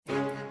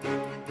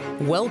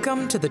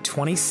Welcome to the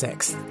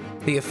 26th,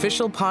 the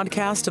official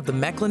podcast of the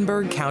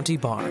Mecklenburg County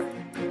Bar.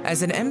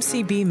 As an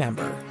MCB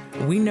member,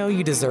 we know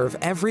you deserve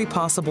every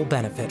possible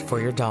benefit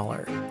for your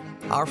dollar.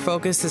 Our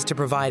focus is to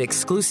provide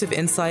exclusive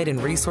insight and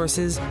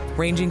resources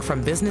ranging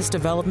from business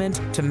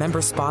development to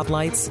member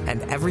spotlights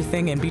and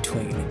everything in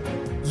between.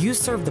 You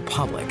serve the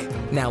public.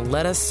 Now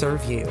let us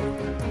serve you.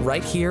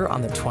 Right here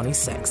on the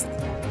 26th.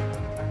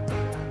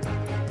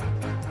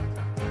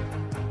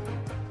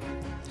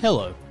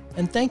 Hello,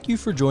 and thank you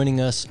for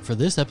joining us for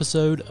this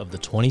episode of the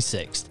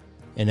 26th,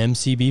 an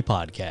MCB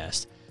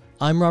podcast.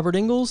 I'm Robert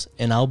Ingalls,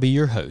 and I'll be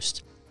your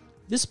host.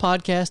 This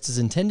podcast is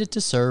intended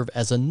to serve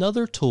as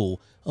another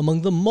tool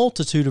among the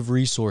multitude of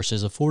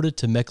resources afforded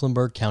to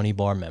Mecklenburg County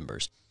Bar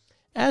members.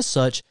 As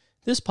such,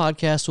 this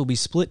podcast will be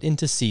split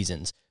into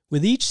seasons,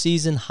 with each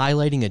season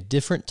highlighting a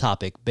different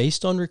topic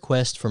based on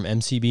requests from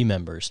MCB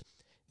members.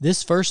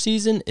 This first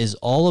season is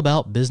all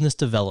about business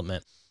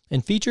development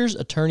and features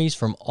attorneys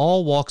from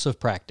all walks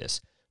of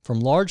practice, from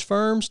large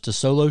firms to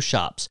solo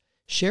shops,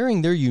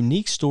 sharing their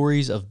unique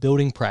stories of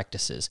building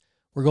practices.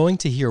 We're going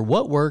to hear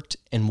what worked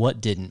and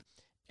what didn't,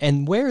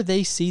 and where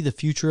they see the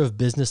future of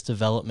business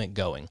development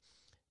going.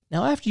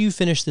 Now, after you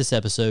finish this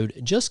episode,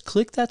 just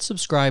click that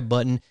subscribe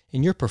button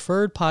in your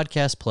preferred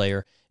podcast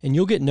player, and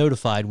you'll get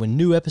notified when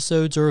new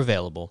episodes are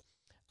available.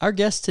 Our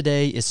guest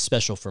today is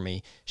special for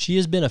me. She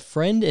has been a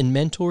friend and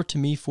mentor to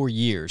me for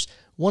years,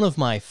 one of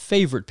my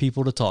favorite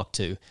people to talk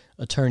to,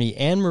 attorney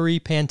Annemarie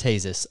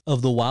Pantazis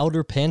of the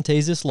Wilder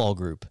Pantazis Law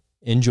Group.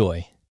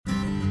 Enjoy.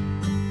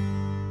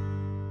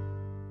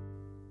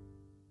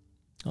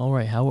 All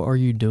right, how are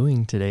you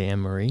doing today,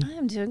 Annemarie? I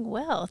am doing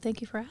well. Thank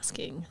you for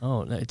asking.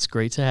 Oh, it's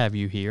great to have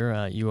you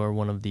here. You are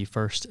one of the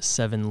first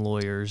 7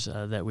 lawyers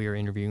that we are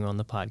interviewing on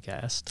the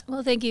podcast.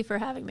 Well, thank you for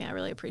having me. I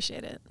really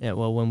appreciate it. Yeah,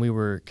 well, when we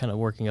were kind of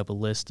working up a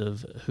list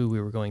of who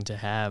we were going to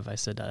have, I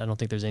said, I don't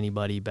think there's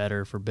anybody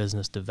better for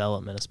business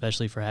development,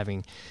 especially for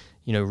having,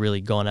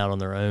 really gone out on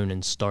their own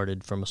and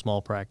started from a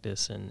small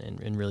practice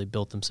and really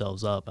built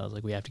themselves up. I was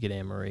like, we have to get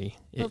Annemarie.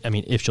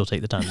 If she'll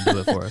take the time to do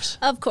it for us.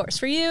 Of course,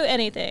 for you,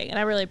 anything, and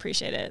I really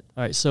appreciate it.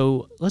 All right,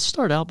 so let's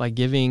start out by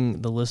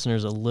giving the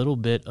listeners a little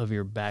bit of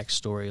your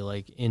backstory,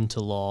 like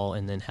into law,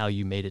 and then how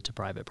you made it to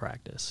private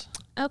practice.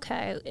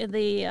 Okay, in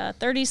the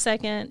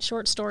 30-second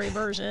short story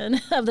version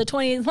of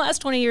the last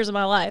 20 years of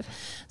my life.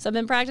 So I've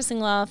been practicing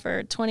law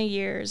for 20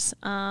 years.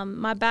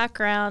 My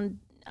background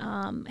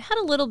had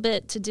a little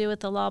bit to do with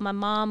the law. My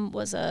mom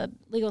was a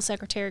legal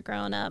secretary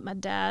growing up. My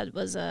dad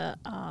was a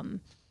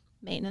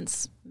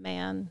maintenance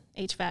man,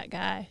 HVAC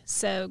guy.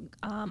 So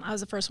I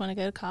was the first one to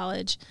go to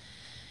college.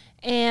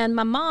 And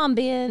my mom,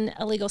 being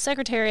a legal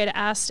secretary, had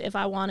asked if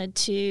I wanted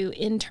to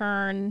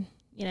intern,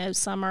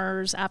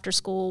 summers, after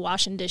school,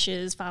 washing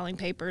dishes, filing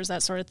papers,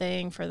 that sort of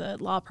thing for the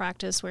law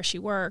practice where she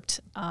worked.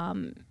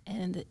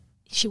 And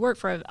she worked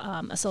for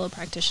a solo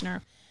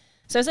practitioner.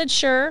 So I said,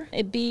 sure.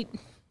 It beat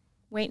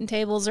waiting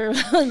tables or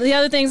the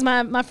other things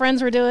my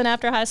friends were doing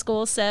after high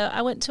school. So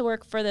I went to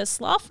work for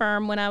this law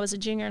firm when I was a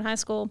junior in high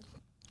school.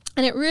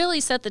 And it really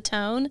set the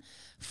tone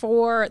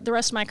for the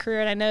rest of my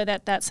career. And I know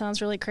that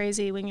sounds really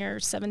crazy when you're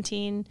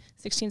 16,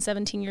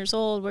 17 years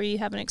old, where you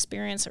have an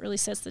experience that really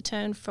sets the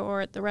tone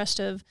for the rest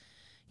of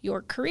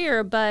your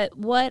career. But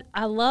what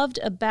I loved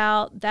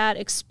about that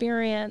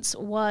experience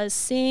was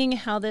seeing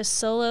how this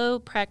solo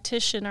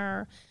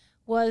practitioner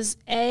was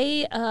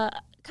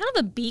kind of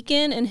a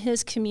beacon in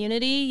his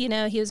community.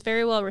 He was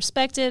very well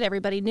respected.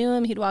 Everybody knew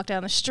him. He'd walk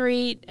down the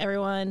street.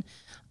 Everyone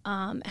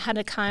had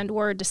a kind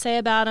word to say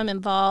about him,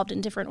 involved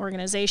in different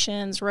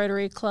organizations,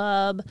 Rotary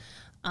Club,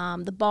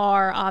 the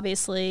bar,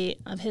 obviously,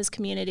 of his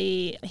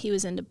community. He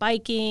was into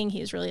biking. He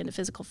was really into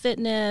physical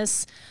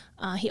fitness.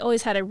 He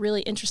always had a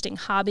really interesting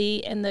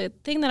hobby. And the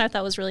thing that I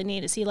thought was really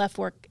neat is he left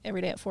work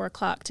every day at 4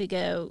 o'clock to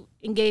go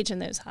engage in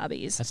those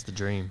hobbies. That's the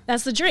dream.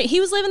 That's the dream. He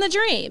was living the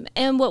dream.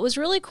 And what was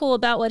really cool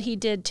about what he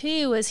did,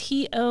 too, was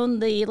he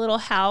owned the little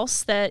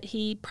house that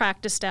he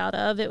practiced out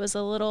of. It was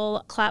a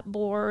little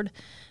clapboard,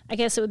 I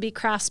guess it would be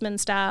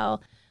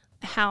craftsman-style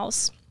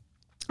house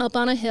up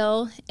on a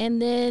hill,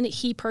 and then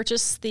he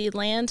purchased the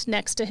land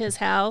next to his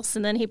house,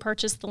 and then he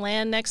purchased the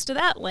land next to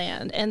that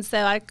land. And so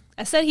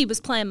I said he was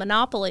playing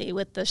Monopoly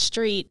with the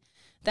street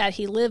that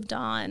he lived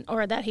on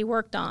or that he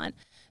worked on.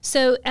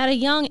 So at a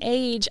young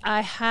age,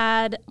 I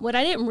had what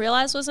I didn't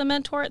realize was a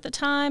mentor at the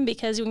time,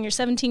 because when you're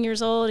 17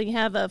 years old and you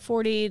have a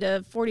 40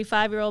 to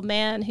 45-year-old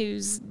man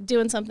who's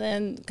doing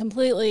something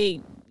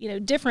completely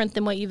different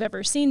than what you've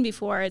ever seen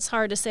before, it's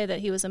hard to say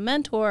that he was a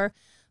mentor.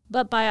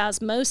 But by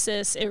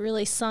osmosis, it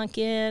really sunk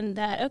in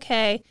that,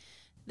 okay,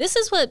 this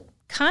is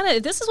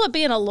what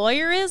being a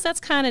lawyer is. That's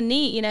kind of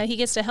neat. He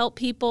gets to help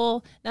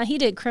people. Now, he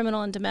did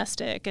criminal and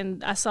domestic,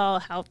 and I saw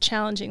how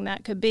challenging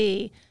that could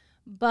be.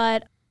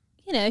 But,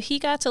 he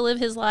got to live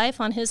his life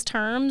on his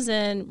terms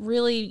and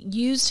really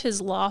used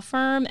his law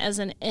firm as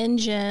an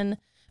engine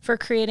for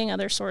creating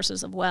other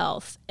sources of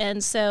wealth.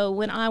 And so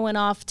when I went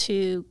off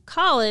to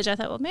college, I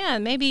thought, well,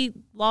 man, maybe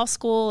law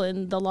school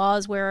and the law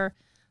is where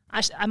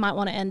I might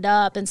want to end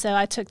up. And so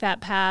I took that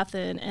path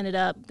and ended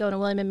up going to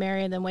William &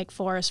 Mary and then Wake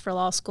Forest for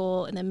law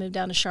school, and then moved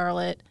down to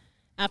Charlotte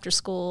after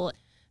school.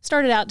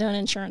 Started out doing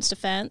insurance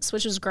defense,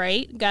 which was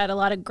great. Got a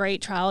lot of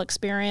great trial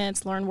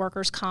experience, learned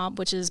workers' comp,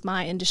 which is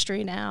my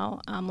industry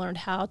now. Learned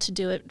how to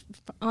do it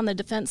on the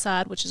defense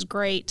side, which is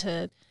great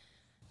to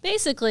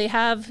basically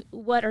have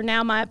what are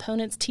now my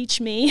opponents teach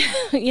me,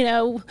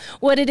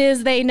 what it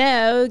is they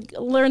know,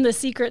 learn the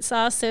secret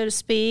sauce, so to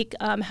speak.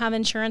 Have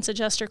insurance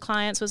adjuster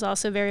clients was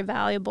also very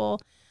valuable.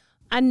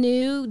 I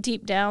knew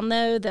deep down,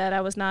 though, that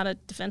I was not a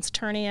defense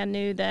attorney. I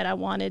knew that I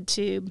wanted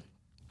to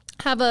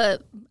have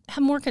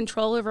more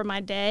control over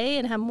my day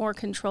and have more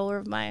control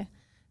over my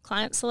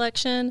client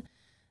selection.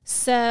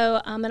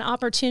 So an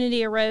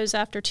opportunity arose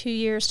after 2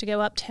 years to go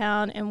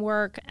uptown and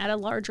work at a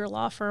larger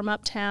law firm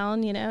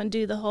uptown, and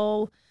do the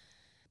whole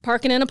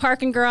parking in a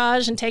parking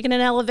garage and taking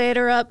an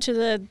elevator up to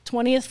the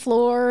 20th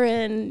floor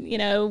and,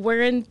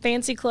 wearing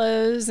fancy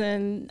clothes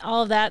and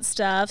all of that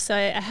stuff. So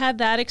I had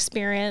that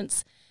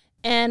experience.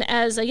 And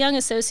as a young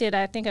associate,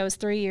 I think I was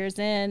 3 years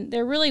in,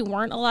 there really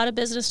weren't a lot of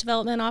business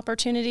development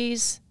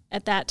opportunities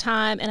at that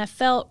time, and I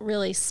felt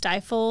really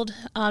stifled.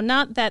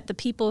 Not that the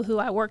people who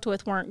I worked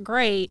with weren't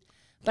great,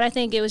 but I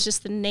think it was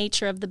just the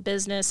nature of the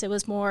business. It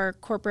was more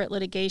corporate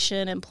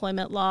litigation,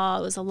 employment law.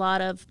 It was a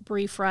lot of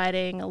brief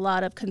writing, a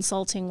lot of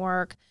consulting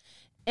work.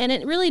 And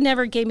it really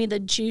never gave me the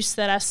juice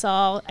that I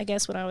saw, I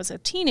guess, when I was a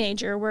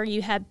teenager, where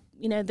you had,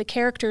 the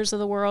characters of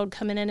the world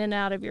coming in and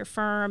out of your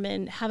firm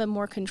and having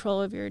more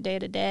control of your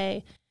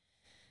day-to-day.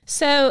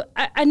 So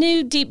I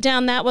knew deep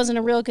down that wasn't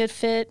a real good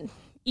fit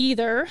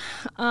either.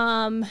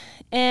 Really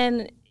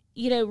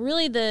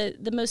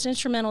the most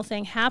instrumental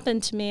thing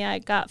happened to me. I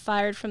got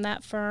fired from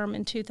that firm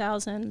in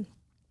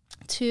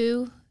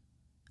 2002,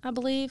 I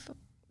believe.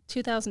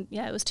 It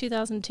was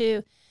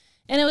 2002.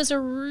 And it was a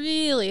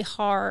really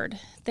hard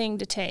thing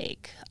to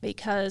take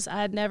because I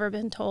had never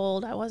been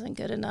told I wasn't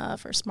good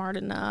enough or smart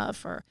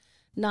enough or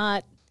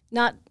not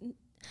I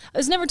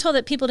was never told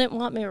that people didn't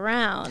want me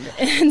around.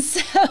 And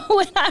so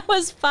when I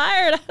was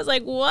fired, I was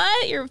like,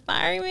 what? You're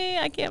firing me?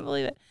 I can't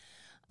believe it.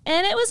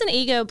 And it was an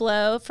ego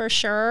blow for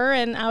sure,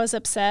 and I was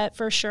upset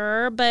for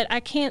sure, but I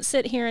can't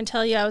sit here and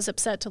tell you I was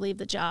upset to leave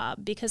the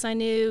job because I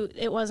knew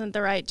it wasn't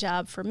the right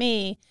job for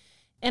me.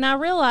 And I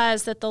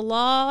realized that the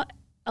law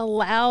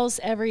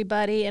allows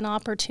everybody an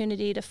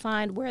opportunity to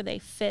find where they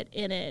fit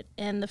in it.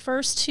 And the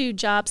first 2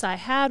 jobs I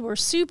had were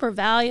super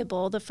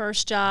valuable. The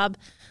first job,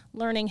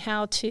 learning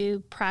how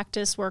to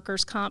practice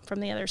workers' comp from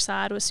the other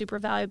side, was super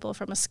valuable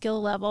from a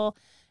skill level.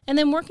 And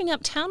then working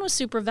uptown was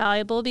super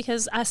valuable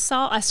because I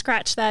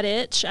scratched that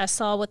itch. I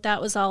saw what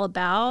that was all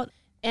about.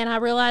 And I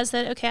realized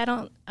that, okay,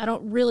 I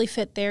don't really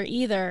fit there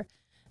either.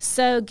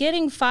 So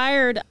getting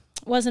fired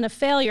wasn't a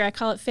failure. I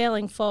call it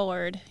failing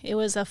forward. It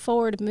was a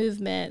forward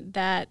movement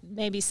that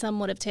maybe some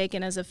would have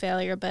taken as a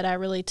failure, but I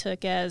really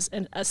took as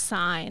a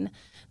sign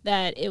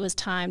that it was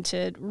time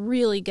to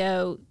really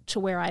go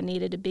to where I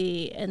needed to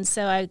be. And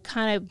so I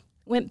kind of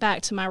went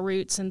back to my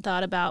roots and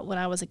thought about when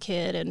I was a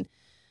kid and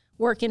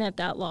working at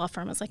that law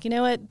firm. I was like, you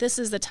know what, this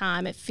is the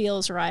time. It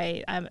feels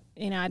right.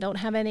 I don't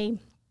have any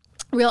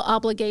real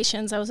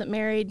obligations. I wasn't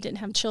married, didn't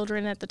have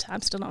children at the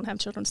time, still don't have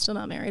children, still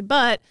not married.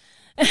 But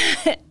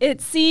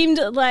it seemed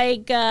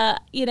like,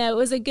 it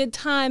was a good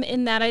time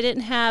in that I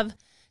didn't have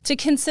to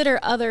consider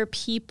other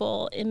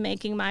people in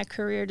making my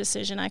career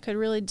decision. I could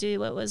really do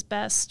what was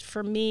best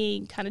for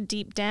me kind of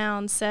deep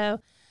down. So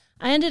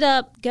I ended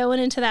up going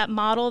into that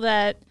model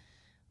that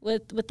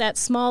with that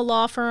small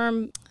law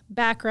firm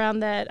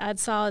background that I'd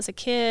saw as a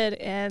kid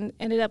and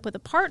ended up with a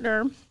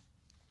partner.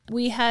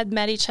 We had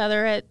met each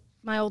other at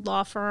my old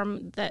law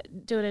firm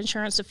that doing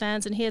insurance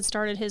defense, and he had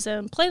started his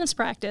own plaintiff's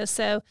practice.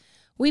 So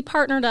we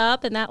partnered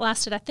up, and that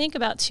lasted, I think,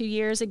 about 2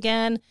 years.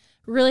 Again,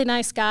 really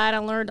nice guy, and I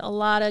learned a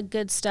lot of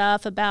good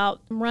stuff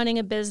about running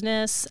a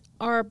business.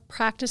 Our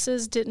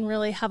practices didn't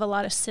really have a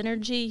lot of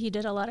synergy. He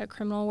did a lot of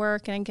criminal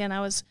work, and again,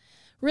 I was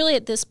really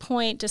at this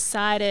point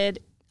decided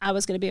I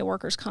was going to be a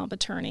workers' comp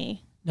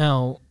attorney.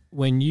 Now,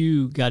 when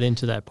you got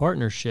into that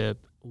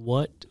partnership,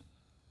 what,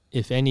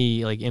 if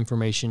any,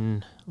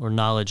 information or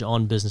knowledge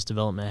on business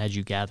development had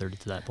you gathered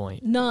to that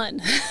point?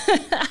 None.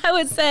 I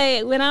would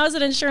say when I was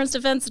an insurance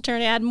defense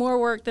attorney, I had more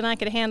work than I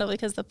could handle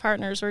because the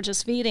partners were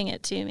just feeding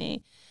it to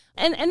me.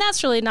 And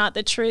that's really not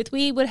the truth.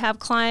 We would have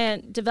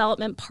client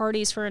development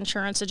parties for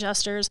insurance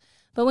adjusters.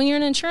 But when you're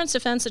an insurance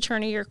defense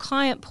attorney, your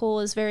client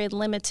pool is very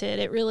limited.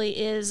 It really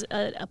is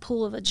a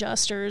pool of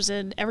adjusters,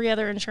 and every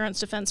other insurance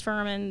defense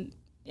firm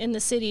in the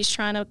city is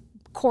trying to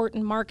court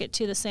and market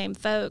to the same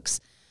folks.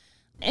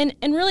 And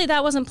really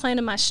that wasn't playing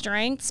to my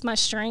strengths. My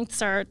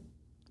strengths are,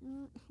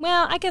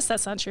 well, I guess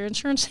that's not true.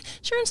 Insurance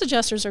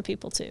adjusters are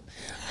people too.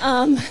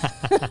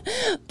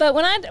 But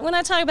when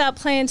I talk about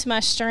playing to my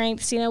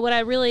strengths, what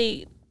I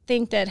really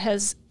think that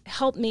has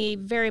helped me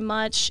very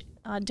much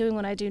doing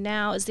what I do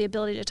now is the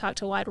ability to talk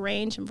to a wide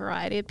range and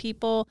variety of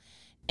people.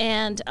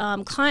 And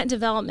client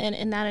development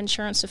in that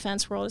insurance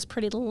defense world is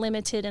pretty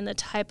limited in the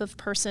type of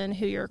person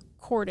who you're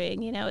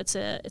courting. It's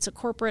a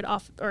corporate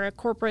or a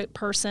corporate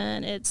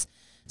person. It's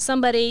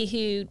somebody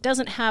who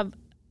doesn't have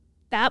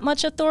that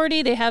much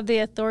authority. They have the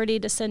authority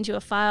to send you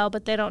a file,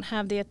 but they don't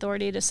have the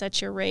authority to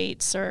set your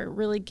rates or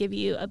really give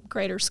you a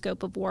greater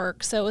scope of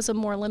work. So it was a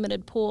more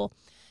limited pool.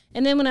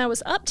 And then when I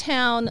was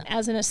uptown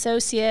as an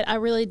associate, I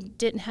really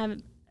didn't have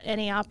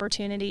any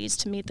opportunities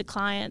to meet the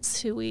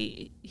clients who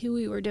we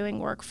were doing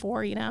work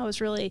for. You know, I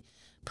was really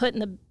put in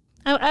the,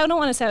 I don't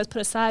want to say I was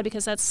put aside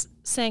because that's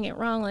saying it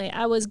wrongly.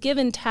 I was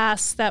given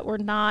tasks that were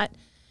not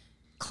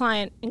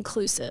client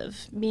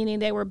inclusive, meaning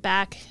they were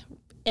back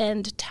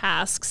end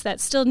tasks that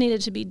still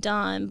needed to be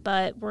done,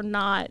 but were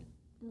not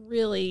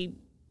really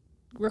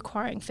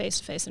requiring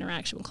face-to-face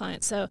interaction with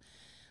clients. So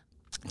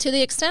to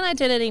the extent I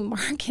did any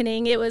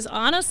marketing, it was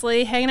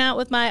honestly hanging out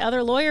with my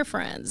other lawyer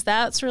friends.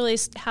 That's really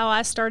how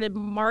I started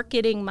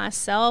marketing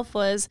myself,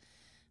 was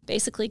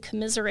basically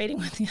commiserating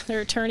with the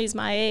other attorneys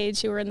my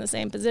age who were in the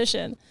same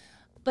position.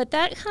 But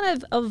that kind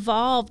of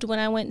evolved when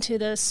I went to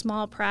the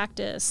small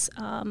practice,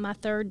 my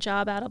third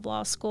job out of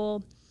law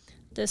school,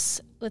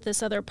 with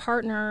this other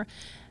partner.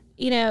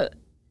 You know,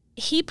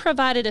 he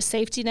provided a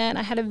safety net.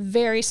 I had a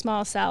very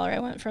small salary. I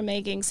went from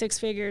making six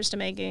figures to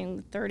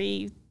making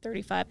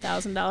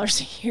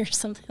 $35,000 a year,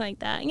 something like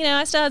that. You know,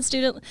 I still had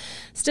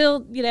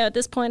you know, at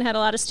this point had a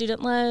lot of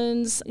student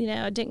loans. You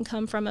know, I didn't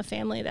come from a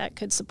family that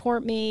could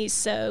support me.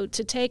 So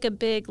to take a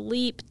big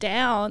leap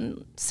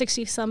down,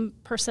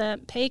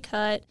 60% pay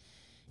cut,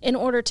 in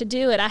order to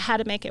do it, I had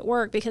to make it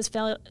work, because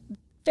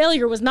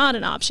failure was not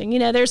an option. You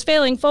know, there's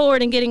failing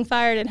forward and getting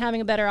fired and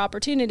having a better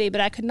opportunity,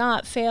 but I could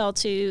not fail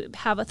to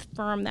have a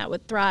firm that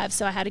would thrive.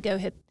 So I had to go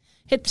hit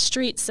the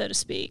streets, so to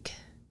speak.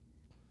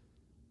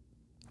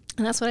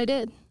 And that's what I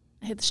did.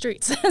 I hit the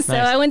streets. So nice.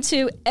 I went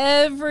to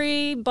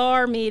every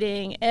bar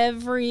meeting,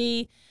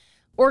 every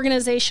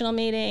organizational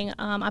meeting.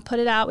 I put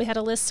it out. We had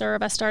a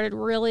listserv. I started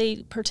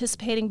really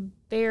participating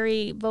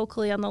very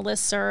vocally on the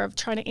listserv,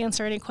 trying to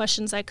answer any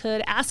questions I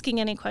could,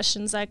 asking any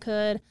questions I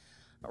could,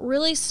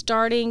 really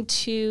starting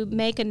to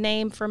make a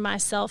name for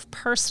myself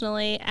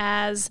personally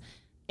as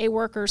a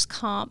workers'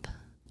 comp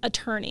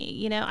attorney.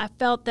 You know, I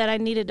felt that I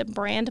needed to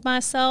brand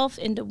myself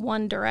into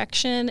one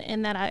direction,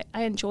 and that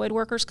I enjoyed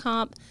workers'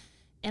 comp.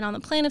 And on the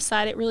plaintiff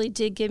side, it really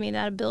did give me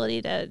that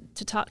ability to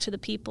talk to the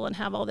people and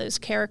have all those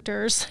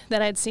characters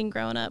that I'd seen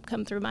growing up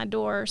come through my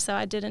door. So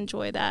I did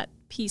enjoy that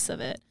piece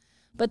of it.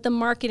 But the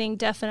marketing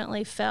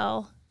definitely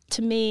fell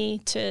to me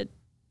to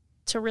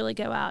really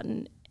go out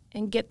and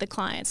get the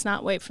clients,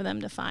 not wait for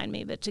them to find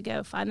me, but to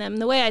go find them.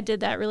 And the way I did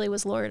that really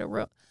was lawyer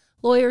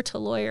to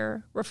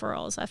lawyer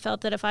referrals. I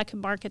felt that if I could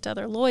market to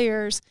other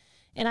lawyers,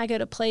 and I go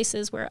to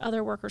places where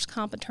other workers'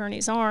 comp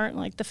attorneys aren't,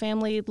 like the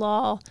family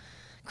law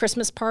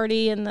Christmas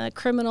party and the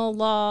criminal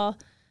law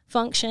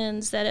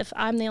functions, that if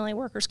I'm the only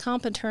workers'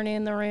 comp attorney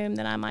in the room,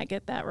 then I might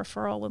get that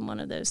referral when one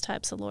of those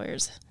types of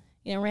lawyers,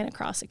 you know, ran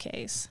across a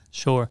case.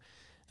 Sure.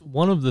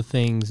 One of the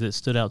things that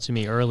stood out to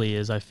me early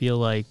is I feel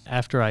like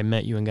after I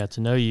met you and got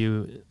to know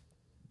you,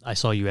 I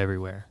saw you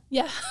everywhere.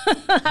 Yeah,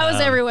 I was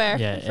everywhere.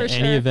 Yeah, for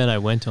sure. Any event I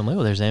went to, I'm like,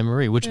 oh, there's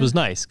Annemarie, which was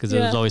nice because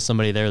there was always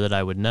somebody there that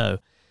I would know.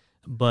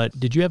 But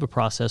did you have a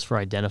process for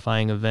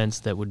identifying events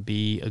that would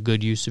be a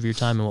good use of your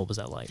time, and what was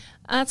that like?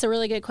 That's a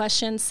really good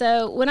question.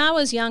 So when I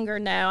was younger,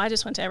 no, I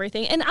just went to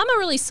everything. And I'm a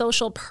really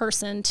social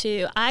person,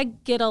 too. I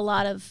get a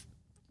lot of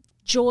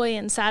joy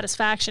and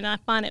satisfaction. I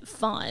find it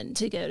fun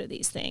to go to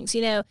these things.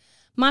 You know,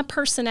 my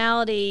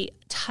personality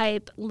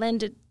type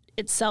lends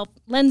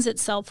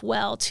itself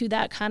well to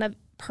that kind of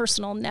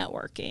personal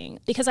networking,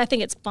 because I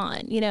think it's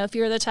fun. You know, if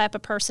you're the type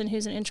of person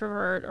who's an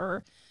introvert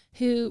or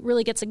who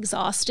really gets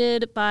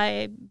exhausted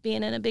by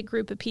being in a big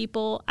group of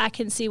people, I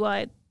can see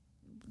why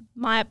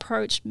my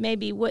approach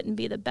maybe wouldn't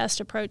be the best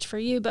approach for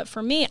you. But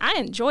for me, I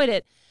enjoyed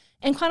it.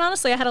 And quite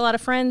honestly, I had a lot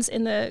of friends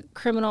in the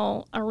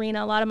criminal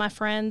arena. A lot of my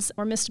friends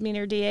were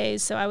misdemeanor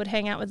DAs, so I would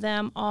hang out with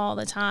them all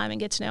the time and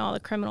get to know all the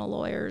criminal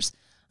lawyers.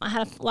 I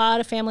had a lot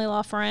of family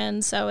law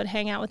friends, so I would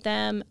hang out with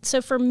them.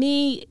 So for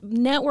me,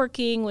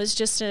 networking was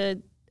just a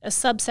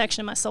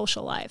subsection of my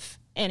social life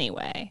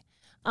anyway.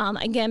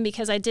 Again,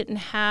 because I didn't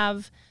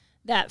have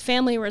that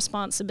family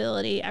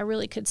responsibility, I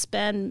really could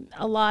spend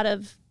a lot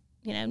of,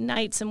 you know,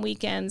 nights and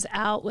weekends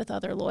out with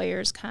other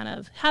lawyers, kind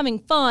of having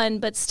fun,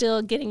 but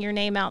still getting your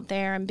name out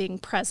there and being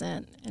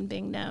present and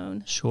being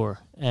known. Sure.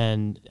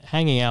 And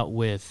hanging out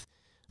with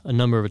a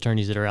number of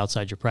attorneys that are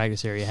outside your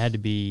practice area had to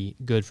be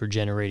good for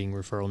generating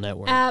referral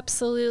network.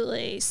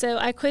 Absolutely. So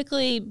I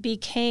quickly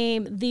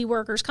became the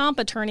workers' comp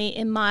attorney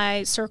in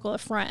my circle of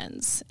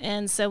friends.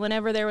 And so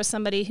whenever there was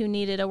somebody who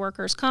needed a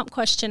workers' comp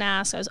question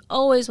asked, I was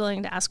always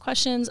willing to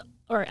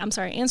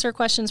answer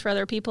questions for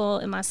other people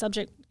in my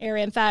subject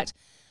area. In fact,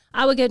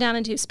 I would go down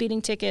and do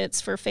speeding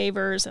tickets for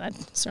favors, and I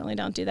certainly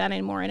don't do that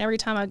anymore. And every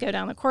time I would go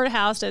down the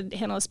courthouse to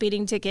handle a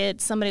speeding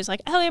ticket, somebody's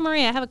like, oh,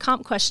 Annemarie, I have a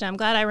comp question. I'm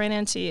glad I ran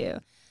into you.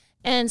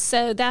 And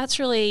so that's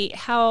really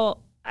how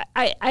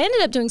I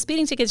ended up doing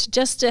speeding tickets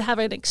just to have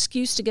an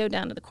excuse to go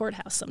down to the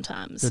courthouse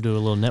sometimes. Go do a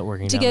little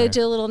networking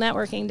do a little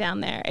networking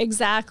down there.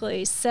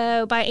 Exactly.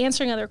 So by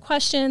answering other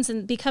questions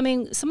and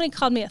somebody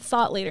called me a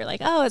thought leader,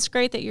 like, oh, it's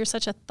great that you're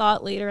such a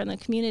thought leader in the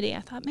community.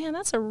 I thought, man,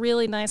 that's a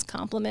really nice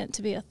compliment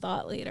to be a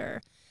thought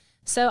leader.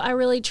 So I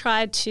really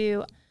tried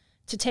to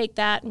take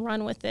that and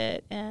run with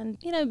it and,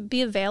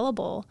 be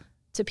available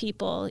to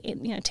people,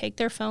 take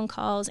their phone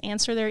calls,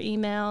 answer their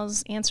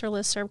emails, answer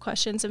listserv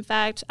questions. In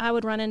fact, I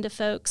would run into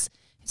folks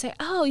and say,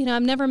 oh,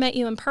 I've never met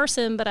you in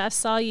person, but I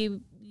saw your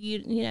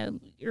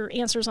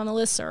answers on the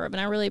listserv, and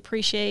I really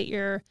appreciate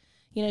your,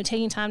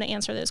 taking time to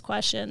answer those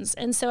questions.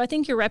 And so I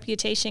think your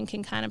reputation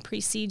can kind of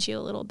precede you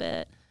a little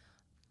bit.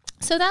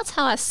 So that's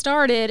how I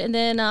started. And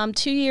then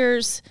 2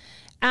 years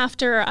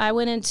after I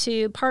went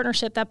into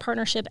partnership, that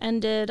partnership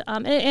ended.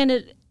 It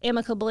ended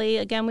amicably.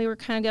 Again, we were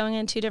kind of going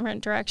in two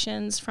different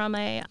directions from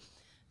a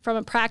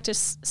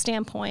practice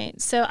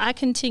standpoint. So I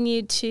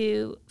continued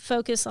to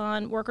focus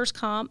on workers'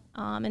 comp.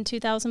 In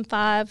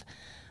 2005,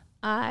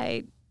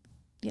 I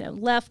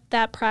left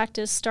that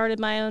practice, started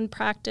my own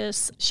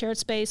practice, shared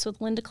space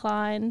with Linda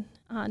Klein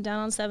down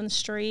on 7th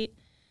Street,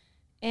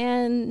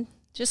 and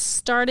just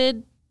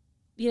started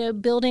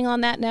building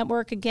on that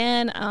network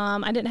again.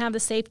 I didn't have the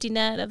safety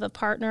net of a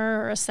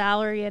partner or a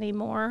salary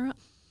anymore.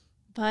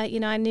 But,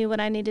 I knew what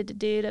I needed to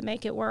do to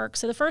make it work.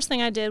 So the first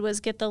thing I did was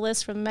get the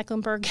list from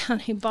Mecklenburg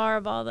County Bar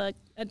of all the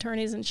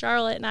attorneys in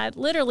Charlotte, and I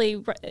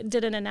literally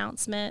did an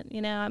announcement.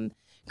 I'm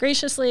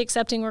graciously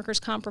accepting workers'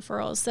 comp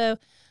referrals. So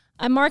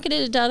I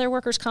marketed it to other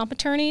workers' comp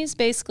attorneys,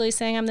 basically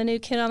saying I'm the new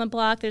kid on the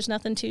block. There's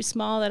nothing too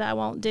small that I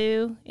won't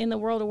do in the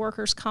world of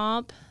workers'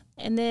 comp.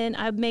 And then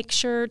I make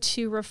sure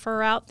to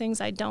refer out things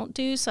I don't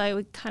do, so I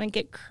would kind of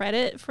get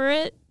credit for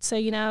it. So,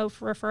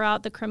 refer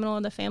out the criminal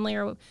and the family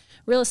or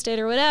real estate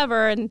or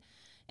whatever,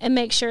 and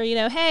make sure,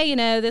 hey,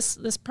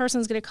 this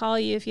person's going to call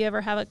you if you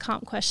ever have a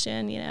comp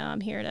question.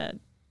 I'm here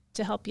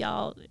to help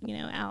y'all,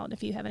 out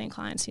if you have any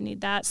clients who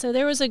need that. So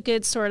there was a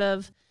good sort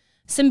of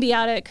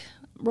symbiotic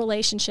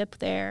relationship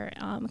there,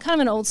 kind of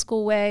an old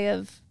school way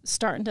of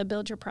starting to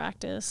build your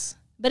practice.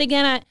 But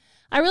again,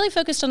 I really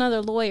focused on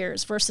other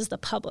lawyers versus the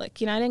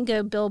public. I didn't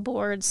go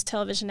billboards,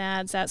 television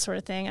ads, that sort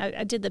of thing.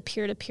 I did the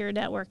peer-to-peer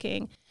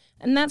networking.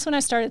 And that's when I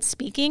started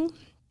speaking.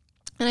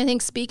 And I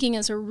think speaking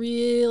is a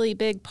really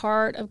big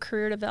part of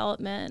career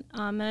development.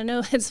 And I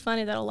know it's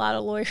funny that a lot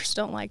of lawyers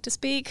don't like to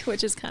speak,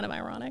 which is kind of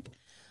ironic.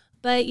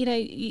 But,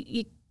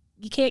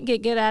 you can't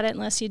get good at it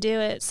unless you do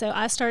it. So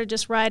I started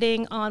just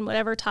writing on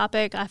whatever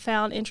topic I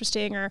found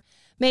interesting, or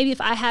maybe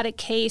if I had a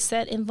case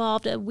that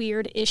involved a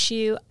weird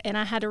issue and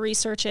I had to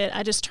research it,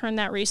 I just turned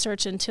that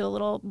research into a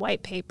little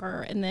white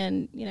paper and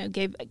then,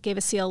 gave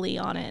a CLE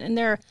on it. And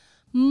there are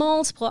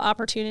multiple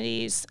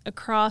opportunities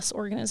across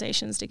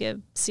organizations to give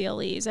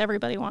CLEs.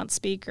 Everybody wants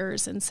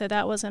speakers, and so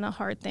that wasn't a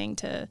hard thing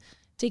to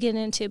get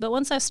into. But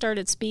once I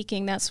started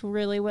speaking, that's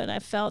really when I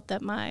felt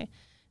that my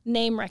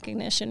name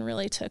recognition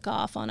really took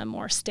off on a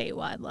more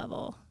statewide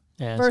level.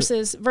 Yeah,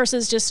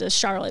 versus just a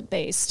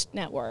Charlotte-based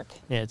network.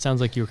 Yeah, it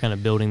sounds like you were kind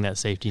of building that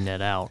safety net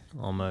out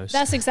almost.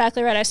 That's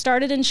exactly right. I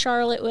started in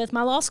Charlotte with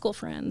my law school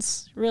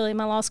friends, really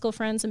my law school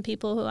friends and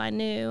people who I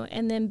knew,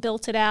 and then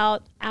built it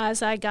out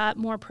as I got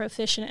more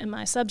proficient in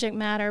my subject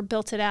matter,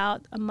 built it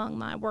out among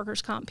my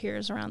workers' comp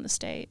peers around the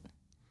state.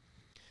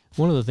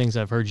 One of the things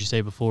I've heard you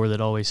say before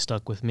that always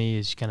stuck with me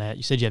is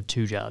you said you have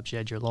two jobs. You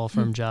had your law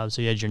firm job,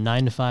 so you had your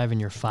 9 to 5 and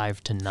your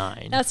 5 to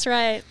 9. That's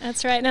right.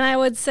 And I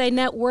would say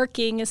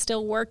networking is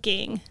still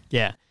working.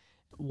 Yeah.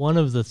 One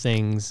of the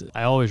things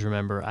I always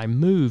remember, I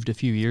moved a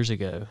few years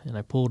ago and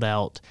I pulled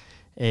out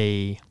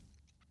a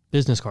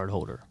business card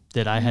holder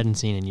that I hadn't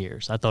seen in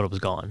years. I thought it was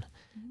gone.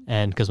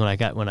 And because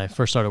when I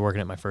first started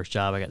working at my first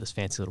job, I got this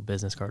fancy little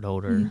business card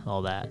holder,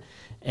 all that.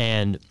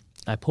 And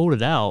I pulled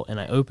it out and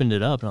I opened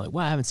it up and I'm like,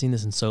 wow, I haven't seen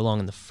this in so long.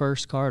 And the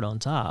first card on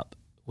top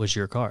was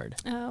your card.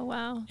 Oh,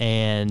 wow.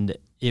 And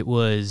it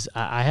was,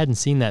 I hadn't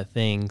seen that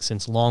thing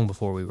since long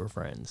before we were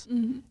friends.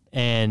 Mm-hmm.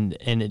 And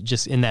it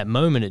just, in that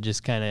moment, it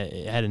just kind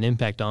of had an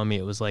impact on me.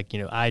 It was like,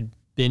 I'd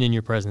been in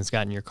your presence,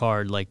 gotten your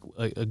card like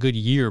a good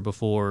year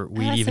before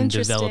we'd even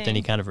developed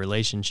any kind of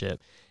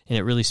relationship. And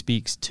it really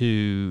speaks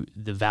to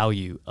the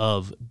value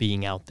of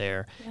being out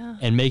there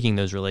and making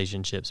those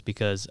relationships,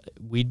 because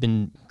we'd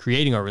been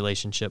creating our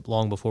relationship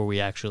long before we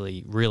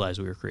actually realized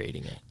we were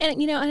creating it. And,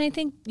 and I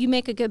think you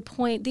make a good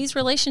point. These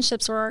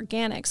relationships are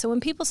organic. So when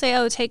people say,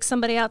 oh, take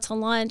somebody out to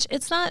lunch,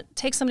 it's not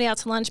take somebody out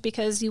to lunch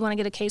because you want to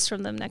get a case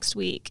from them next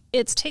week.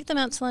 It's take them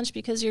out to lunch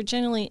because you're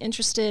genuinely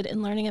interested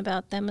in learning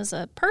about them as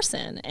a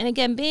person. And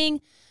again,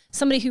 being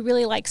somebody who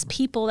really likes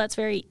people, that's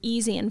very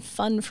easy and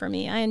fun for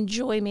me. I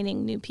enjoy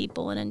meeting new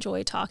people and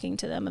enjoy talking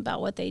to them about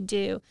what they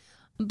do.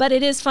 But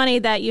it is funny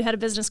that you had a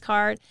business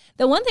card.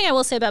 The one thing I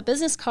will say about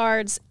business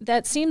cards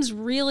that seems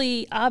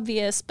really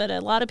obvious, but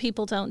a lot of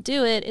people don't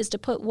do it, is to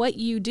put what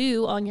you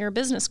do on your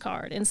business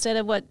card instead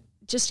of what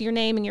just your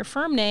name and your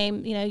firm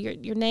name,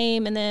 your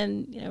name and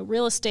then,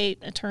 real estate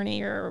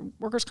attorney or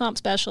workers' comp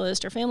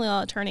specialist or family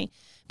law attorney,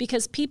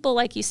 because people,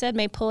 like you said,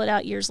 may pull it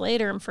out years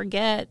later and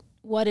forget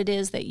what it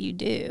is that you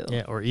do.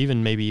 Yeah, or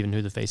maybe even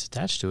who the face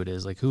attached to it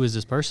is. Like, who is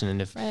this person?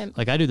 And if,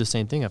 like, I do the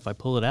same thing. If I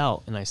pull it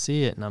out and I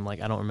see it and I'm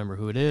like, I don't remember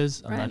who it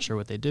is, I'm not sure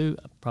what they do,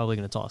 I'm probably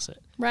going to toss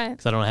it. Right.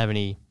 Because I don't have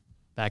any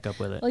backup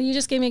with it. Well, you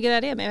just gave me a good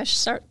idea. Maybe I should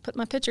start putting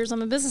my pictures on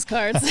my business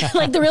cards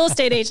like the real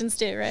estate agents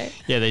do, right?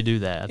 Yeah, they do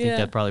that. I think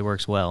that probably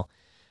works well.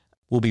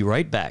 We'll be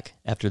right back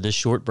after this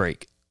short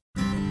break.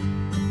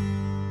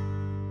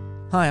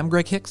 Hi, I'm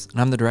Greg Hicks, and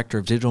I'm the Director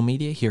of Digital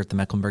Media here at the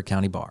Mecklenburg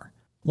County Bar.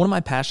 One of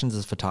my passions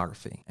is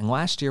photography, and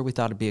last year we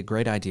thought it'd be a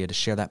great idea to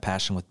share that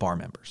passion with bar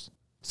members.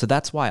 So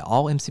that's why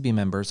all MCB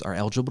members are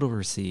eligible to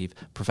receive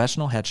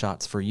professional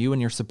headshots for you and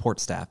your support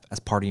staff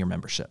as part of your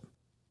membership.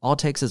 All it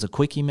takes is a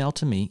quick email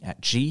to me at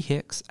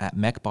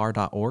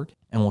ghicks@mecbar.org,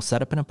 and we'll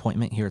set up an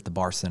appointment here at the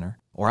Bar Center,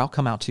 or I'll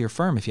come out to your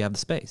firm if you have the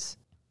space.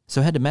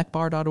 So head to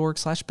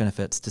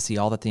mecbar.org/benefits to see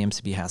all that the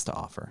MCB has to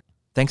offer.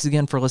 Thanks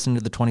again for listening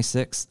to the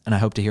 26th, and I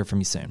hope to hear from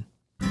you soon.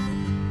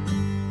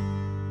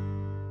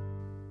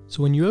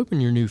 So when you open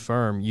your new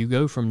firm, you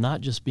go from not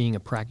just being a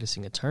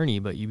practicing attorney,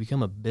 but you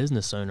become a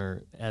business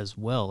owner as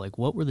well. Like,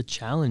 what were the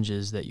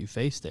challenges that you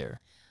faced there?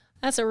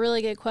 That's a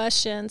really good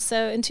question.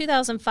 So in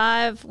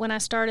 2005, when I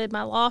started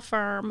my law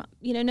firm,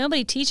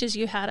 nobody teaches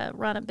you how to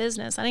run a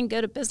business. I didn't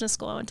go to business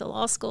school. I went to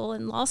law school,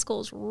 and law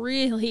school is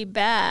really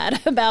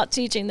bad about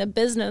teaching the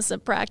business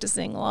of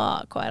practicing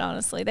law, quite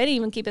honestly. They didn't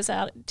even teach us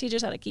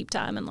how to keep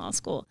time in law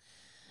school.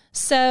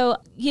 So,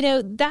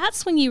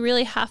 that's when you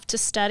really have to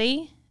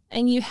study.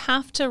 And you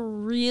have to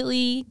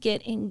really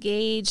get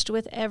engaged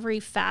with every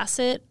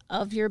facet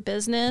of your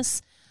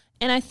business.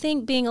 And I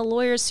think being a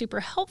lawyer is super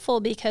helpful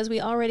because we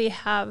already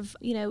have,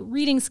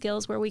 reading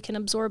skills where we can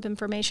absorb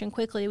information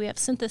quickly. We have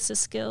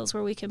synthesis skills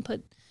where we can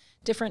put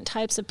different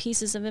types of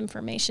pieces of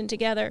information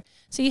together.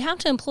 So you have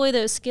to employ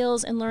those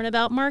skills and learn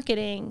about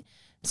marketing,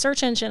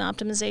 search engine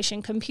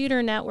optimization,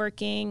 computer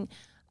networking,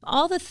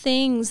 all the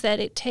things that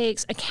it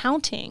takes.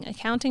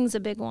 Accounting's a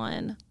big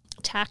one.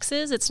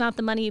 Taxes, it's not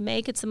the money you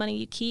make, it's the money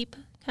you keep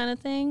kind of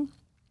thing.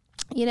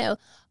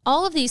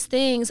 All of these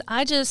things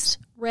I just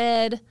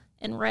read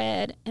and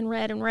read and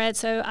read and read.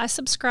 So I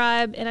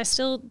subscribe, and I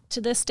still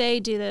to this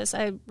day do this.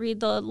 I read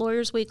the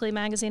Lawyers Weekly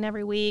magazine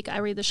every week. I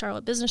read the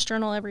Charlotte Business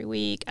Journal every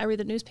week. I read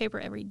the newspaper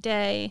every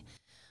day,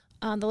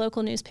 the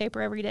local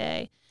newspaper every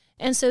day.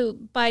 And so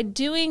by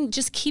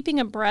just keeping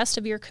abreast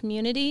of your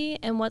community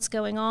and what's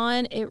going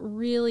on, it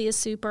really is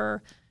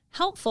super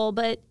helpful.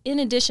 But in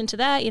addition to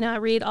that, I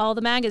read all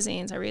the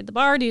magazines. I read the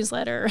bar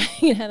newsletter.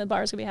 The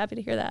bar's gonna be happy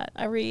to hear that.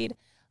 I read,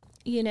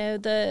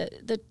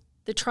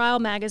 the trial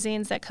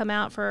magazines that come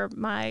out for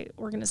my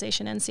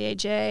organization,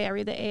 NCAJ. I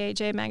read the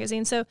AAJ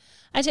magazine. So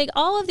I take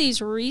all of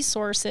these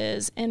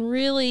resources and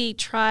really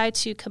try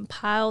to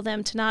compile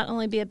them to not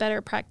only be a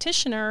better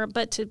practitioner,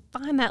 but to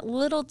find that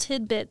little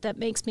tidbit that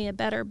makes me a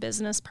better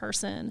business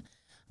person.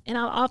 And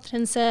I've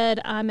often said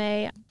I'm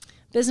a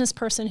business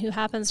person who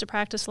happens to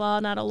practice law,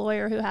 not a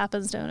lawyer who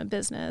happens to own a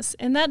business.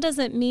 And that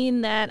doesn't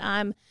mean that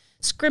I'm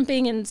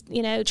scrimping and,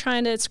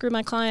 trying to screw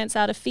my clients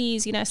out of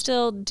fees. I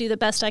still do the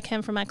best I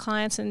can for my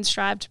clients and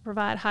strive to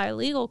provide high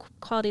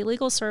quality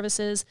legal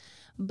services.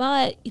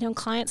 But,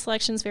 client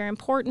selection is very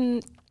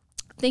important.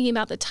 Thinking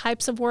about the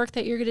types of work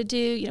that you're going to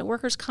do.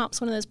 Workers'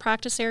 comp's one of those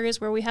practice areas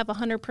where we have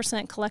 100%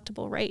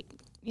 collectible rate.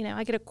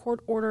 I get a court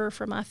order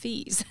for my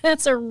fees.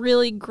 That's a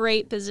really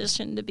great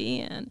position to be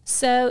in.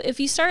 So if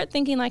you start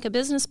thinking like a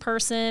business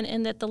person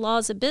and that the law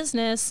is a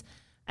business,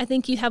 I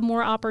think you have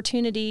more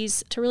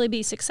opportunities to really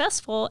be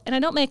successful. And I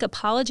don't make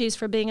apologies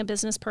for being a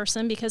business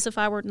person, because if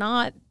I were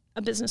not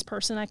a business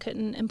person, I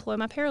couldn't employ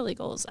my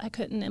paralegals. I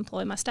couldn't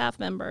employ my staff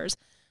members.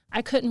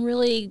 I couldn't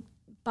really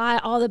buy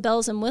all the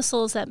bells and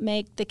whistles that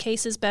make the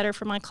cases better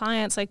for my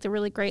clients, like the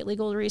really great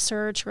legal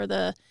research or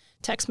the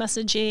text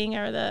messaging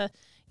or the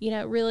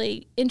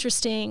really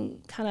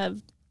interesting kind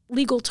of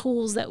legal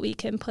tools that we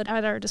can put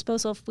at our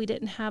disposal if we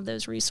didn't have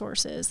those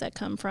resources that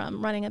come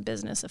from running a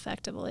business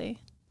effectively.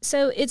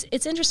 So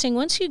it's interesting.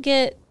 Once you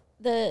get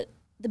the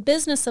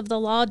business of the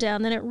law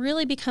down, then it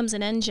really becomes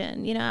an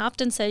engine. I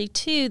often say,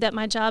 too, that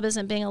my job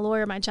isn't being a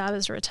lawyer. My job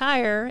is to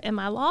retire, and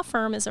my law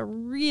firm is a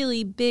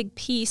really big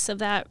piece of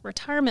that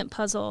retirement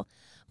puzzle.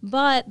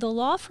 But the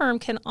law firm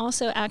can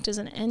also act as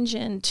an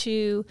engine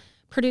to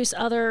produce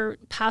other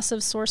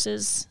passive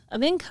sources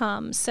of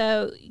income.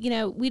 So,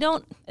 we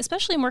don't,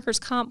 especially in workers'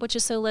 comp, which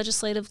is so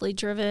legislatively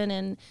driven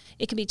and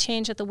it can be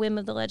changed at the whim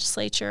of the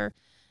legislature,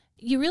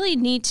 you really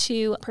need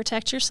to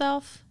protect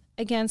yourself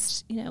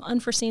against,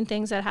 unforeseen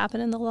things that happen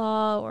in the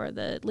law or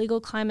the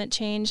legal climate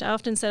change. I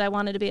often said I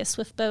wanted to be a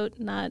swift boat,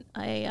 not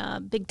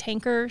a big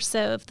tanker.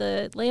 So if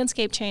the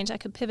landscape changed, I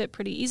could pivot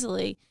pretty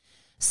easily.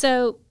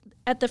 So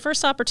at the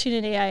first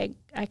opportunity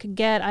I could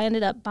get, I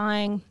ended up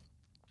buying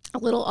a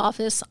little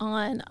office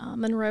on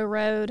Monroe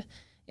Road.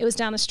 It was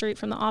down the street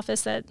from the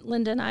office that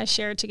Linda and I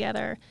shared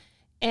together.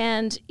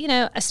 And,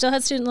 I still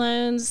had student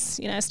loans.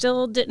 I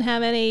still didn't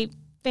have any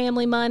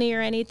family money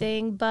or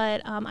anything, but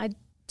I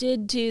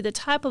did do the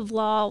type of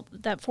law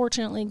that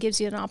fortunately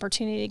gives you an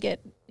opportunity to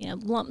get,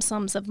 lump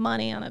sums of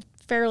money on a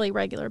fairly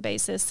regular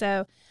basis.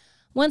 So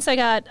once I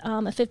got a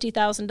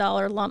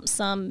 $50,000 lump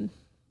sum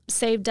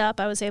saved up,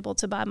 I was able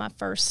to buy my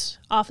first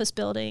office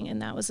building,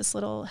 and that was this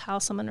little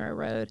house on Monroe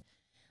Road.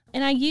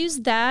 And I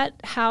used that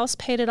house,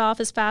 paid it off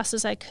as fast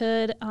as I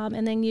could,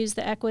 and then used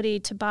the equity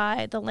to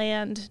buy the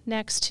land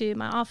next to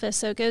my office.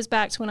 So it goes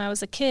back to when I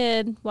was a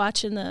kid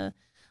watching the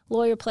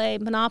lawyer play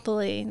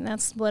Monopoly, and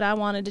that's what I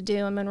wanted to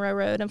do on Monroe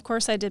Road. And of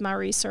course, I did my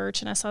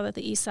research, and I saw that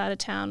the east side of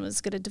town was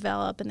going to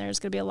develop, and there's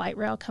going to be a light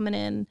rail coming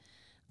in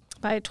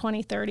by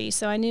 2030.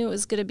 So I knew it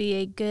was going to be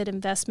a good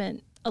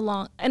investment, a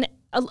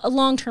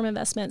long-term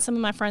investment. Some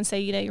of my friends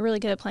say, you're really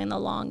good at playing the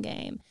long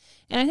game.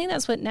 And I think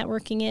that's what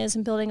networking is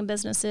and building a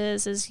business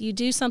is you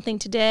do something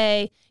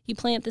today, you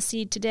plant the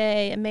seed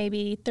today, and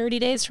maybe 30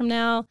 days from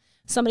now,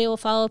 somebody will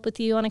follow up with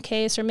you on a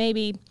case, or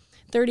maybe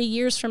 30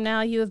 years from now,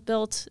 you have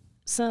built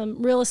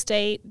some real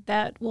estate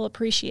that will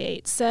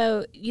appreciate.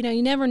 So, you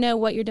never know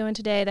what you're doing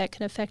today that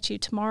can affect you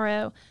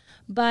tomorrow.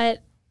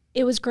 But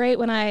it was great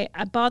when I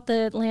bought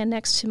the land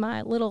next to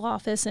my little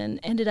office and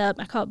ended up,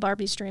 I call it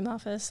Barbie's dream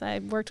office. I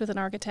worked with an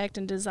architect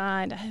and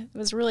designed. It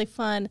was really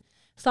fun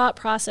thought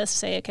process to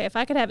say, okay, if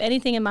I could have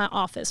anything in my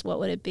office, what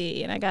would it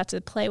be? And I got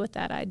to play with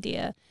that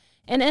idea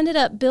and ended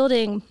up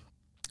building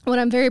what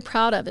I'm very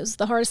proud of. It was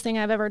the hardest thing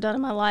I've ever done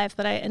in my life,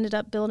 but I ended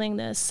up building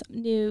this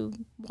new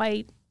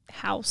white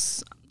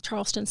house,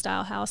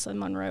 Charleston-style house on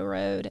Monroe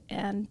Road.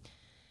 And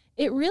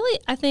it really,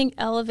 I think,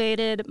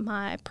 elevated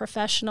my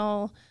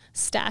professional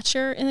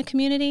stature in the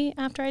community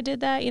after I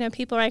did that.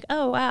 People are like,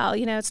 oh, wow,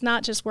 it's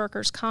not just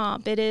workers'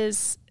 comp. It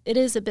is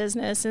a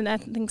business. And I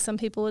think some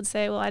people would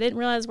say, well, I didn't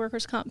realize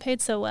workers' comp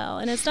paid so well.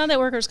 And it's not that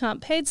workers'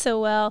 comp paid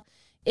so well.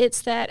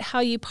 It's that how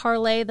you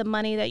parlay the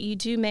money that you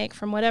do make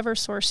from whatever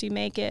source you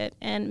make it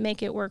and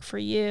make it work for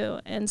you.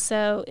 And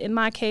so in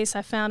my case,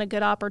 I found a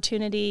good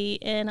opportunity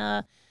in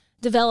a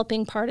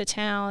developing part of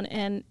town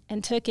and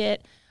took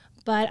it.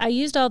 But I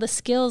used all the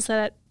skills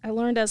that I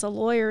learned as a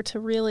lawyer to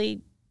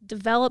really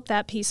develop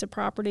that piece of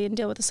property and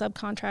deal with the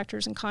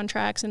subcontractors and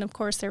contracts. And of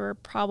course, there were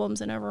problems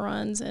and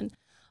overruns and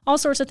all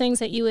sorts of things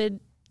that you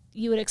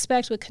would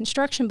expect with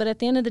construction. But at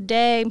the end of the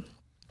day,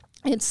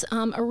 it's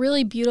a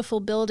really beautiful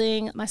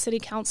building. My city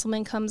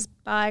councilman comes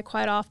by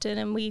quite often,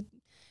 and we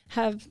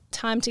have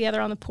time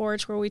together on the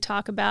porch where we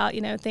talk about,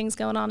 things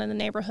going on in the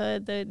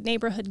neighborhood. The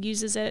neighborhood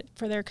uses it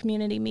for their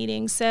community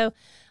meetings. So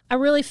I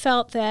really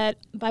felt that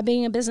by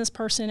being a business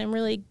person and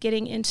really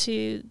getting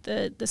into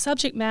the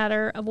subject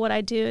matter of what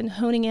I do and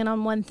honing in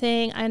on one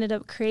thing, I ended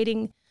up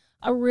creating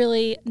a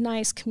really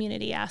nice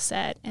community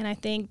asset. And I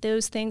think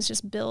those things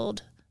just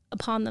build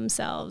upon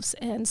themselves.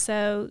 And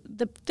so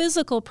the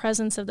physical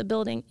presence of the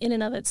building in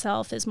and of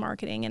itself is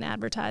marketing and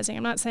advertising.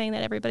 I'm not saying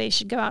that everybody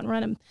should go out and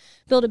run and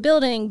build a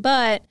building,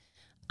 but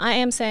I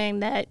am saying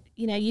that,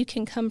 you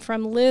can come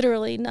from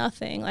literally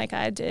nothing like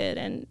I did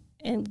and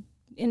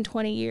in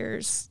 20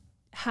 years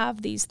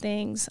have these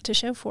things to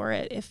show for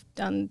it if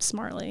done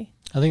smartly.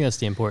 I think that's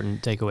the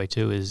important takeaway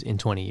too, is in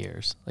 20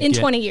 years. In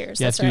 20 years,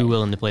 you have to be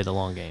willing to play the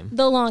long game.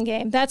 The long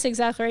game. That's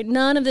exactly right.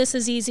 None of this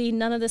is easy.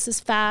 None of this is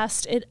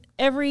fast.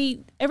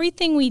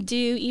 Everything we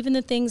do, even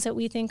the things that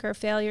we think are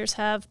failures,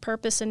 have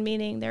purpose and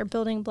meaning. They're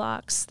building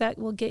blocks that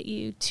will get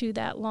you to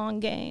that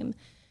long game.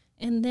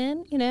 And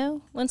then,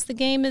 once the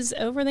game is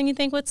over, then you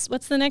think, what's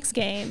the next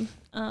game?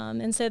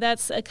 And so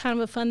that's a kind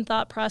of a fun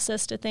thought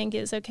process to think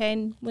is,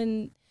 okay,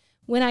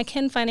 when I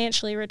can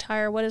financially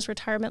retire, what does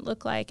retirement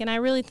look like? And I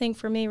really think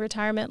for me,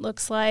 retirement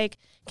looks like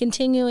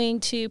continuing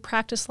to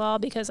practice law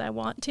because I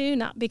want to,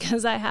 not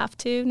because I have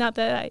to. Not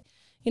that I,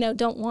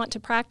 don't want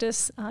to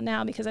practice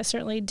now, because I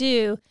certainly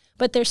do.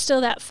 But there's still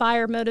that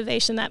fire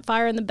motivation, that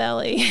fire in the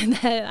belly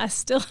that I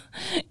still,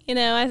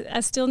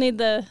 I still need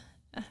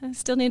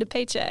a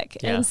paycheck.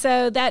 Yeah. And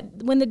so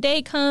that when the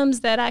day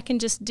comes that I can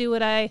just do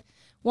what I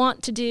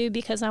want to do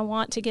because I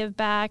want to give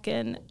back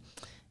and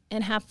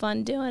have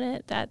fun doing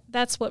it,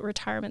 that's what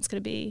retirement's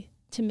going to be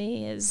to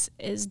me, is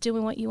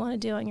doing what you want to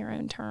do on your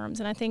own terms.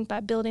 And I think by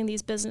building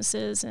these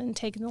businesses and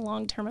taking the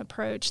long-term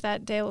approach,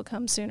 that day will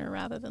come sooner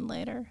rather than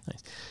later.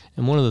 Nice.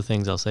 And one of the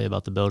things I'll say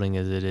about the building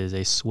is it is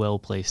a swell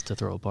place to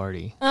throw a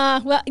party.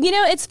 Well,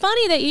 it's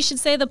funny that you should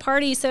say the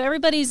party. So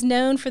everybody's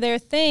known for their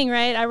thing,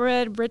 right? I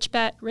read Rich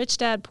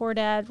Dad, Poor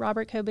Dad,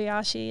 Robert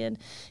Kobayashi, and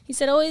he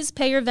said always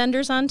pay your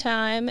vendors on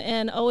time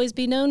and always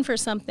be known for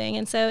something.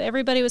 And so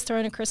everybody was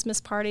throwing a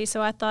Christmas party,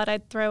 so I thought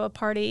I'd throw a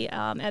party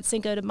at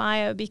Cinco de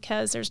Mayo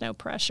because there's no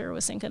pressure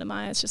with Cinco de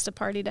Mayo. It's just a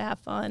party to have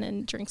fun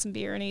and drink some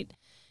beer and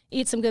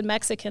eat some good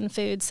Mexican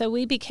food. So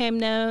I became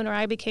known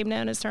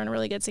as throwing a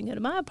really good Cinco de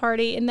Mayo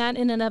party, and that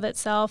in and of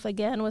itself,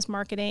 again, was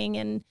marketing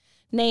and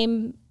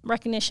name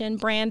recognition,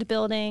 brand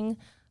building.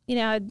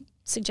 I'd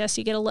suggest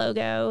you get a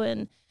logo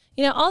and,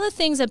 all the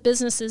things that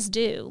businesses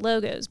do,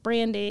 logos,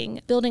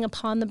 branding, building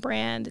upon the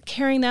brand,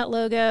 carrying that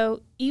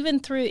logo, even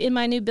through in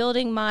my new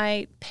building,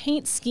 my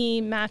paint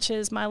scheme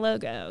matches my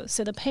logo.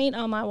 So the paint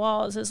on my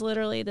walls is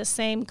literally the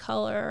same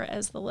color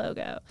as the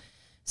logo.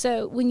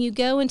 So when you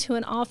go into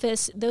an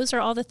office, those are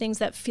all the things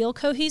that feel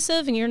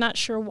cohesive, and you're not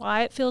sure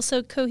why it feels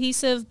so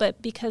cohesive,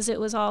 but because it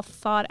was all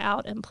thought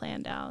out and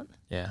planned out.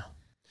 Yeah.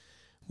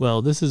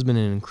 Well, this has been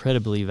an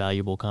incredibly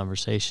valuable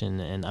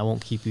conversation, and I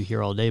won't keep you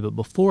here all day. But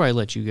before I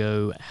let you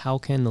go, how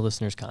can the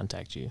listeners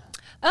contact you?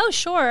 Oh,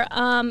 sure.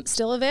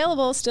 Still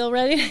available, still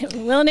ready,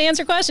 willing to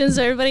answer questions.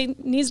 Everybody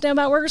needs to know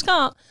about workers'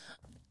 comp.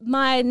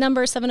 My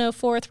number is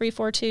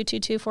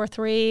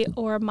 704-342-2243,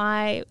 or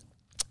my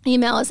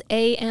email is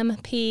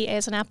AMP, A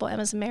as in Apple, M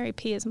as in Mary,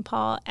 P as in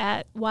Paul,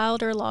 at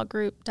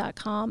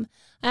wilderlawgroup.com.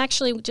 I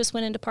actually just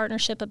went into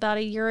partnership about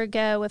a year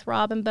ago with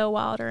Rob and Bo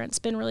Wilder, and it's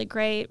been really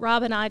great.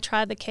 Rob and I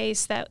tried the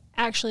case that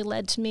actually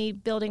led to me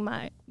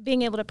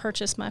being able to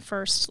purchase my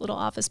first little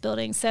office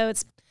building. So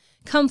it's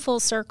come full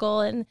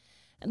circle. And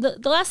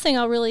the last thing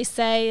I'll really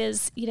say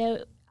is,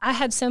 I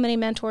had so many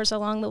mentors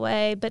along the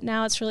way, but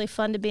now it's really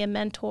fun to be a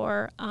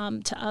mentor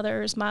to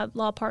others. My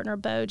law partner,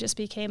 Bo, just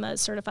became a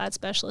certified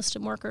specialist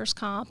in workers'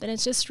 comp, and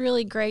it's just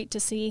really great to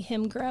see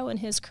him grow in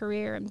his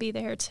career and be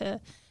there to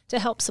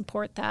help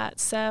support that.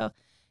 So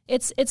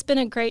it's been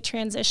a great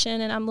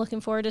transition, and I'm looking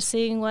forward to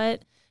seeing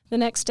what the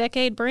next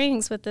decade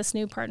brings with this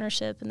new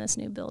partnership and this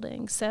new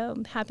building. So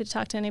I'm happy to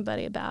talk to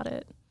anybody about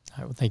it. All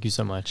right, well, thank you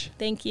so much.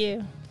 Thank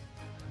you.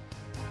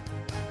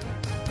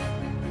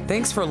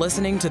 Thanks for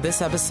listening to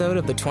this episode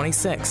of The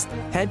 26th.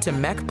 Head to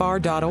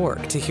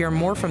mecbar.org to hear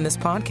more from this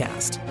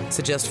podcast,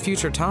 suggest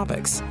future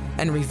topics,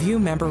 and review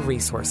member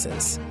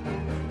resources.